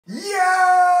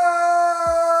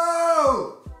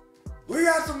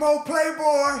old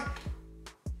Playboi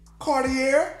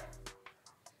Carti,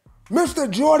 Mr.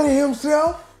 Jordan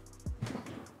himself,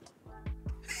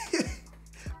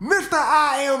 Mr.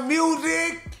 I Am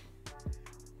Music,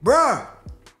 bruh.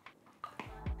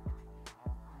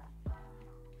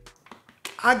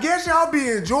 I guess y'all be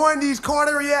enjoying these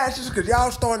Carti reactions because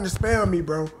y'all starting to spam me,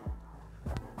 bro.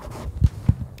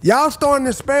 Y'all starting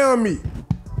to spam me.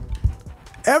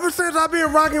 Ever since I've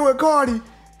been rocking with Carti,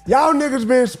 y'all niggas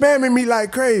been spamming me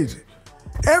like crazy.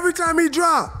 Every time he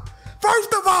drop.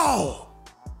 First of all,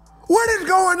 what is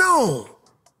going on?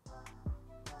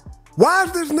 Why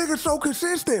is this nigga so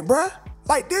consistent, bruh?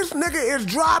 Like, this nigga is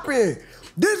dropping.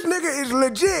 This nigga is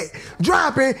legit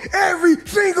dropping every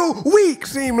single week,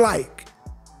 seem like.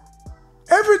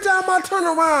 Every time I turn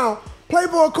around,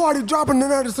 Playboi Carti dropping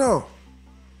another song.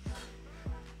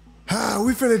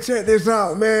 We finna check this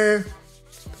out, man.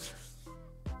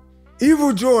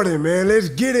 EVILJordan, man. Let's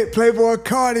get it, Playboi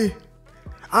Carti.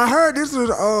 I heard this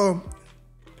was,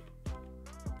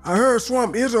 I heard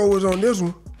Swamp Izzo was on this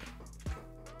one.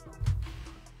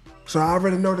 So I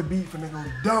already know the beat finna go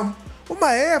dumb. Where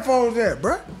my headphones at,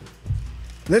 bruh?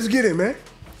 Let's get it, man.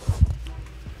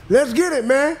 Let's get it,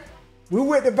 man. We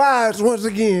with the vibes once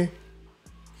again.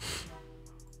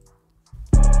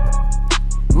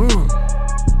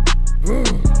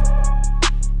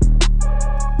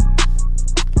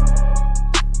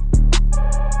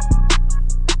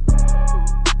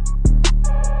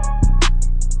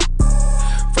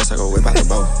 First I go whip out the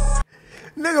bow.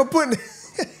 Nigga putting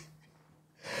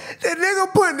that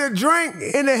nigga putting the drink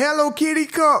in the Hello Kitty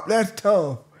cup. That's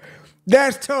tough.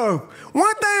 That's tough.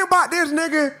 One thing about this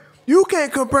nigga, you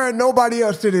can't compare nobody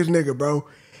else to this nigga, bro.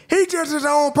 He just his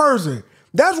own person.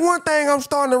 That's one thing I'm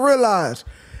starting to realize.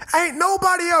 Ain't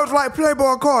nobody else like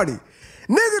Playboi Carti.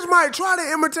 Niggas might try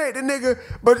to imitate the nigga,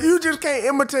 but you just can't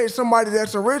imitate somebody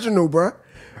that's original, bro.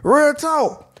 Real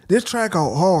talk. This track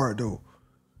out hard, though.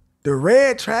 The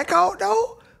red track out,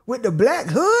 though, with the black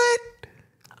hood.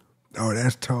 Oh,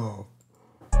 that's tough.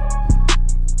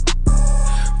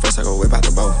 First I go whip out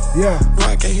the bow. Yeah. No,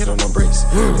 I can't hit on no brakes.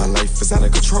 My life is out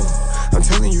of control. I'm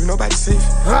telling you, nobody's safe.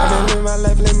 I've been living my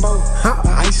life limbo.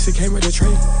 My ice, it came with a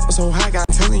tray. I'm so high, I'm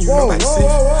telling you, nobody's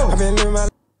safe. I've been living my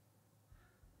life.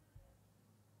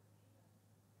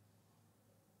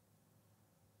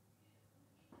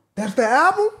 That's the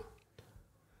album?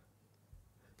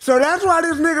 So that's why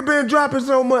this nigga been dropping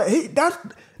so much. That's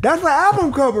the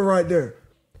album cover right there.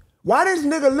 Why this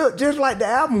nigga look just like the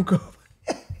album cover?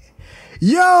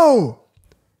 Yo,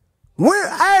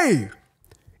 hey,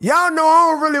 y'all know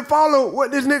I don't really follow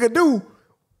what this nigga do.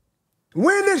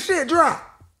 When this shit drop,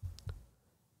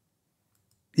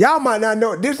 y'all might not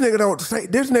know. This nigga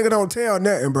don't tell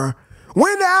nothing, bro.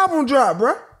 When the album drop,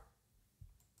 bro?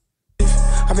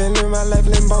 I've been living my life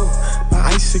limbo.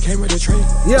 My ice, it came with a tray.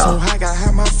 Yeah. So high, gotta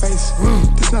have my face.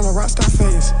 This not a rockstar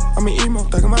face. I'm an emo,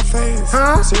 thug in my face.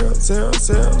 Huh? 0, 0,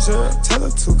 0, 0. Tell her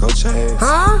to go chase.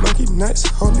 Huh? Monkey nuts,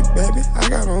 holy baby. I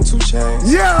got on 2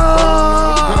 chains. Yeah.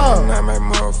 I make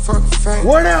motherfucking fame.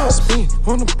 What else? Spin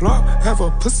on the block, have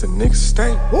a pussy nigga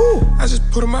stain. Ooh. I just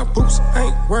put on my boots,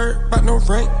 ain't worried about no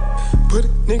rank. Put a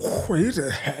nigga. Ooh, he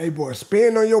said, hey boy,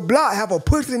 spin on your block, have a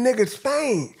pussy nigga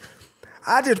stain.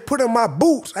 I just put in my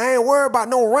boots. I ain't worried about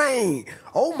no rain.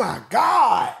 Oh my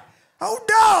God. Oh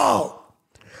dog.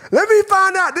 Let me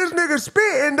find out this nigga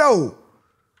spitting though.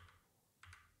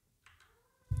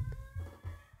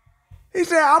 He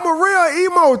said, I'm a real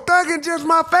emo, thugging just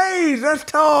my face. That's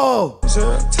tough.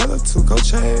 Tell her to go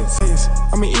chase.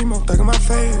 I'm an emo, thug in my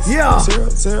face. Yeah. 0,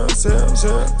 0, 0,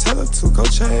 0. Tell her to go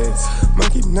chase.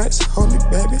 Monkey nuts, holy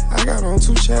baby. I got on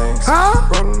 2 chains. Huh?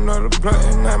 Roll another blunt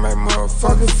and I make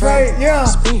motherfucking fame. Yeah.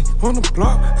 Spin on the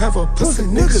block, have a pussy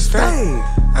nigga stain.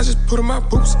 I just put on my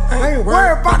boots, ain't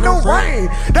worried about no rain.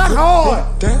 That's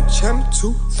hard. Damn, channel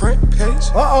 2, front page.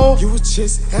 Uh-oh. You was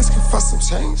just asking for some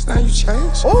change, now you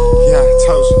change. Ooh. Yeah, I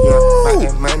told you, yeah,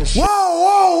 about that money shit.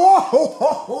 Whoa, whoa,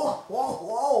 whoa, whoa,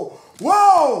 whoa,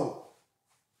 whoa,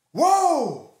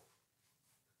 whoa.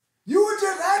 You were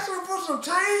just asking for some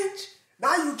change?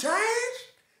 Now you change?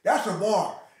 That's a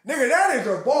bar. Nigga, that is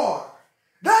a bar.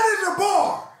 That is a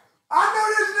bar. I know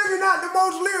this nigga not the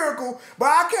most lyrical, but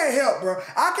I can't help, bro.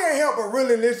 I can't help but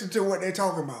really listen to what they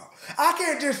talking about. I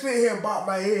can't just sit here and bop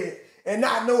my head and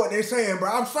not know what they saying, bro.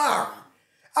 I'm sorry.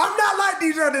 I'm not like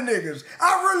these other niggas.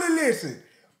 I really listen.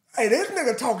 Hey, this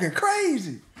nigga talking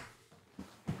crazy.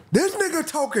 This nigga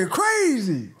talking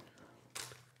crazy.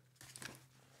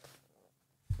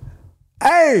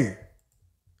 Hey,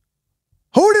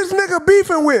 who this nigga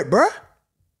beefing with, bruh?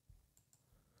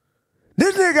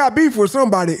 This nigga got beef with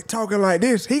somebody talking like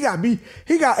this. He got beef.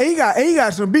 He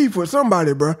got some beef with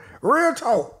somebody, bro. Real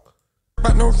talk.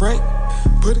 About no rank,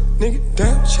 put a nigga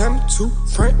down, channel 2,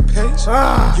 front page.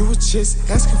 You was just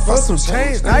asking for some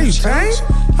change. Now you change?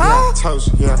 Huh? Yeah, I told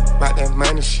you, yeah, about that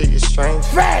money shit is strange.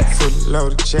 Facts. Fully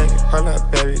loaded jacket, hold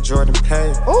up, baby, Jordan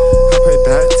paid. Ooh. I put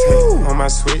that tape on my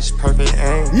switch, perfect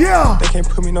aim. Yeah. They can't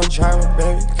put me no gyro,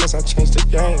 baby, cause I changed the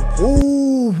game.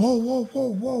 Ooh,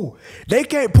 whoa. They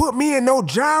can't put me in no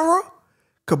gyro?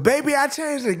 Cause baby, I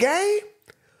changed the game?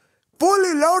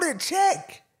 Fully loaded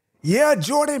check. Yeah,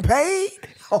 Jordan paid.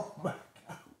 Oh my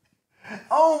God.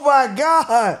 Oh my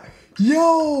God.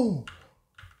 Yo.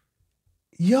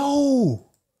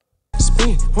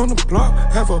 Spin on the block,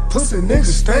 have a pussy nigga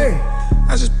stay.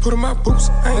 I just put on my boots,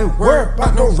 I ain't worried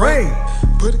about no rain.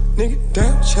 Put a nigga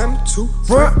down, channel 2,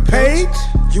 Front page.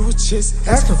 You was just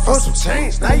asking for some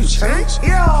change. Now you change?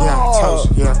 Yeah, I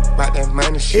told you, yeah, about that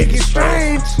money shit. It get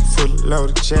strange. Fully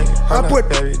loaded jacket, hold up,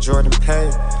 baby, Jordan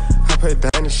paid. I put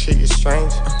that in the shit is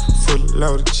strange. Fully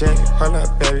loaded jacket, hold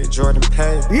up, baby, Jordan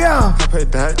paid. Yeah. I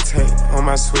put that tape on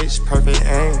my switch, perfect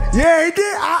aim. Yeah, he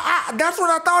did. That's what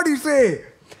I thought he said.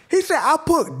 He said, I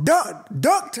put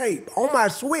duct tape on my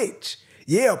switch.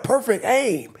 Yeah, perfect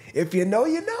aim. If you know,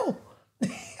 you know.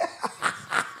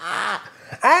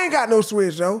 I ain't got no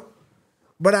switch, though.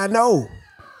 But I know.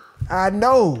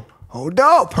 Hold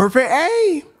up, perfect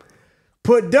aim.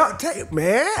 Put duct tape,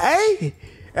 man. Hey.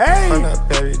 Hold up,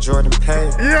 baby, Jordan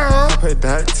paid. Yeah. I put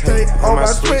that tape on my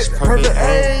switch, perfect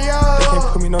aim. They can't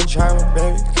put me no gyro,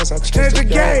 baby, cause I changed the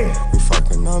game. We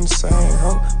fucking on the same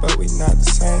hoe, but we not the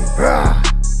same.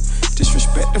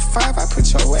 Disrespect the 5, I put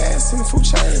your ass in the food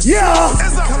chain. Yeah.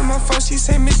 Calling my phone, she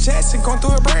say Miss Jackson going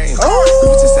through her brain. Oh. We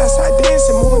was just outside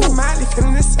dancing, moving the Miley,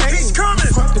 feeling the same. He's coming.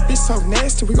 Fuck the bitch so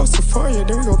nasty, we go Sephora,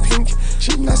 then we go pink.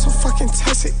 She not so fucking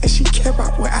toxic, and she care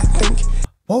about what I think.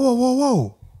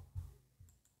 Whoa.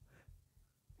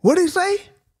 What'd he say?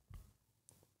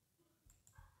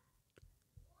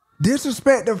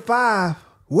 Disrespect the 5.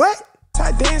 What?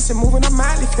 Outside dancing, moving the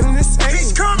Miley, feeling the same.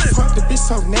 He's coming. Fuck the bitch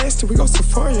so nasty, we go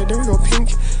Sephora, then we go pink.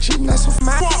 She not so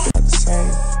Miley, not the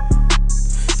same.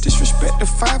 Disrespect the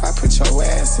 5, I put your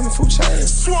ass in the food chain.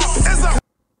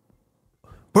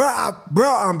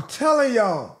 Bro, I'm telling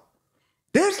y'all,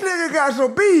 this nigga got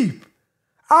some beef.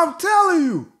 I'm telling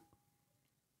you.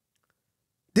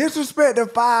 Disrespect the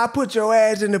 5, put your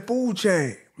ass in the food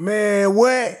chain. Man,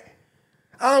 what?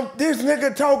 This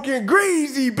nigga talking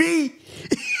greasy, B.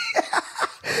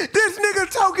 This nigga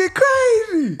talking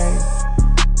crazy.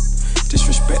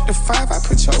 Disrespect the 5, I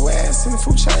put your ass in the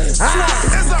food chain.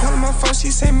 Calling my phone, she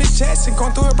say Miss Jackson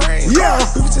going through her brain. Yeah.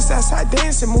 We was just outside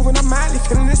dancing, moving the Miley,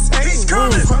 feeling the same.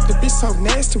 Fuck the bitch so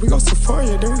nasty, we go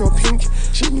Sephora, then we go pink.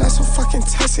 She not so fucking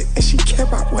toxic, and she care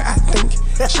about what I think.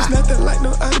 She's nothing like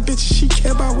no other bitch, she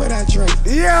care about what I drink.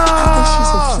 Yeah. I think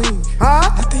she's a fling.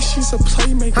 I think she's a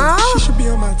playmaker. She should be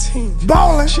on my team.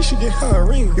 Ballin'. She should get her a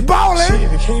ring. Ballin'.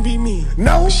 Shit, it can't be me.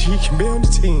 No. But she can be on the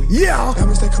team. Yeah.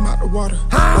 Diamonds that come out the water.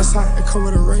 Outside, it come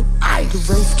with a ring. Ice. The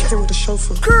ring came with the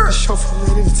chauffeur. Skirt. The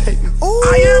chauffeur ready to take me. Ooh.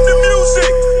 I am the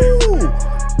music.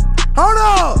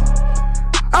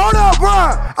 Hold up, bro.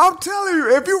 I'm telling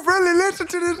you, if you really listen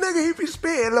to this nigga, he be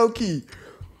spitting low key.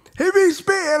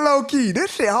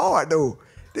 This shit hard though.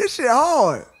 This shit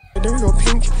hard. Then we go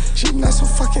pink. She not so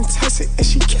fucking toxic, and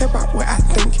she care about what I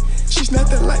think. She's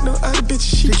nothing like no other bitch.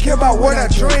 She care about what I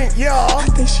drink. Yeah. I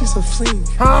think she's a fling.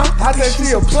 I think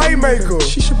she a playmaker.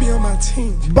 She should be on my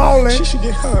team. Ballin'. She should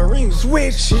get her a ring.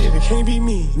 Switch. Shit, it can't be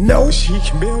me. No. But she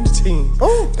can be on the team.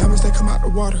 Ooh. Diamonds that come out the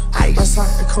water. Ice.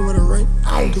 Outside, it come with a ring.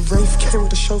 Ice. The ring came with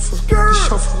the chauffeur. Skirt. The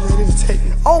chauffeur ready to take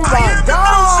me. Oh my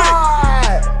God.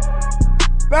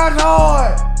 That's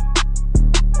hard.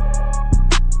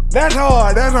 That's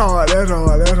hard.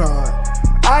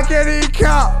 I can't even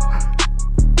count.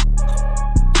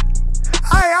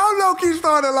 Hey, I'm low-key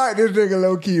starting like this nigga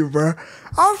low-key, bro.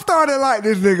 I'm starting like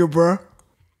this nigga, bro.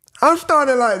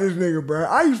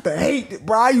 I used to hate it,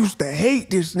 bro. I used to hate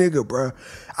this nigga.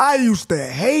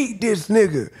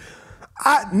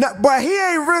 But he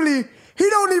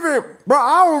don't even, bro,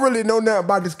 I don't really know nothing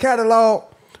about this catalog.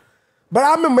 But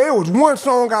I remember it was one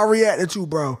song I reacted to,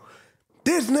 bro.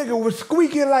 This nigga was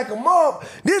squeaking like a mug.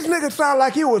 This nigga sounded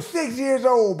like he was 6 years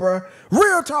old, bro.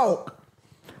 Real talk.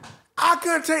 I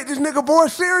couldn't take this nigga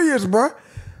voice serious, bro.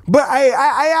 But hey,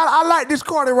 I like this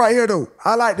Carti right here, though.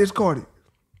 I like this Carti.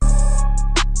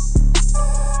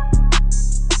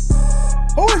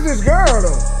 Who is this girl,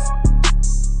 though?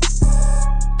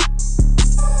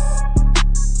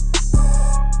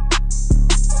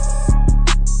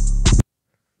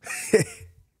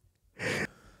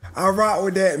 I rock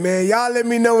with that, man. Y'all let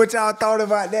me know what y'all thought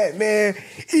about that, man.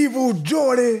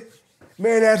 EVILJordan.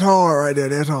 Man, that's hard right there.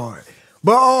 That's hard.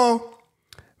 But,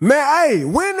 man, hey,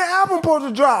 when the album supposed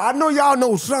to drop? I know y'all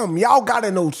know something. Y'all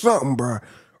gotta know something, bro.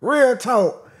 Real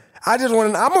talk. I'm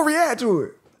gonna react to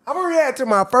it. I'm gonna react to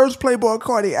my first Playboi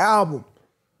Carti album.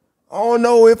 I don't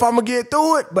know if I'm gonna get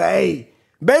through it, but hey,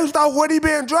 based off what he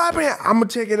been dropping, I'm gonna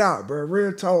check it out, bro.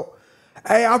 Real talk.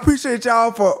 Hey, I appreciate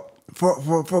y'all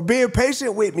for being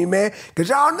patient with me, man. Cause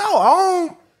y'all know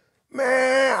I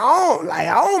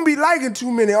don't be liking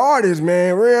too many artists,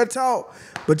 man. Real talk.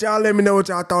 But y'all let me know what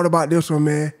y'all thought about this one,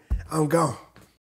 man. I'm gone.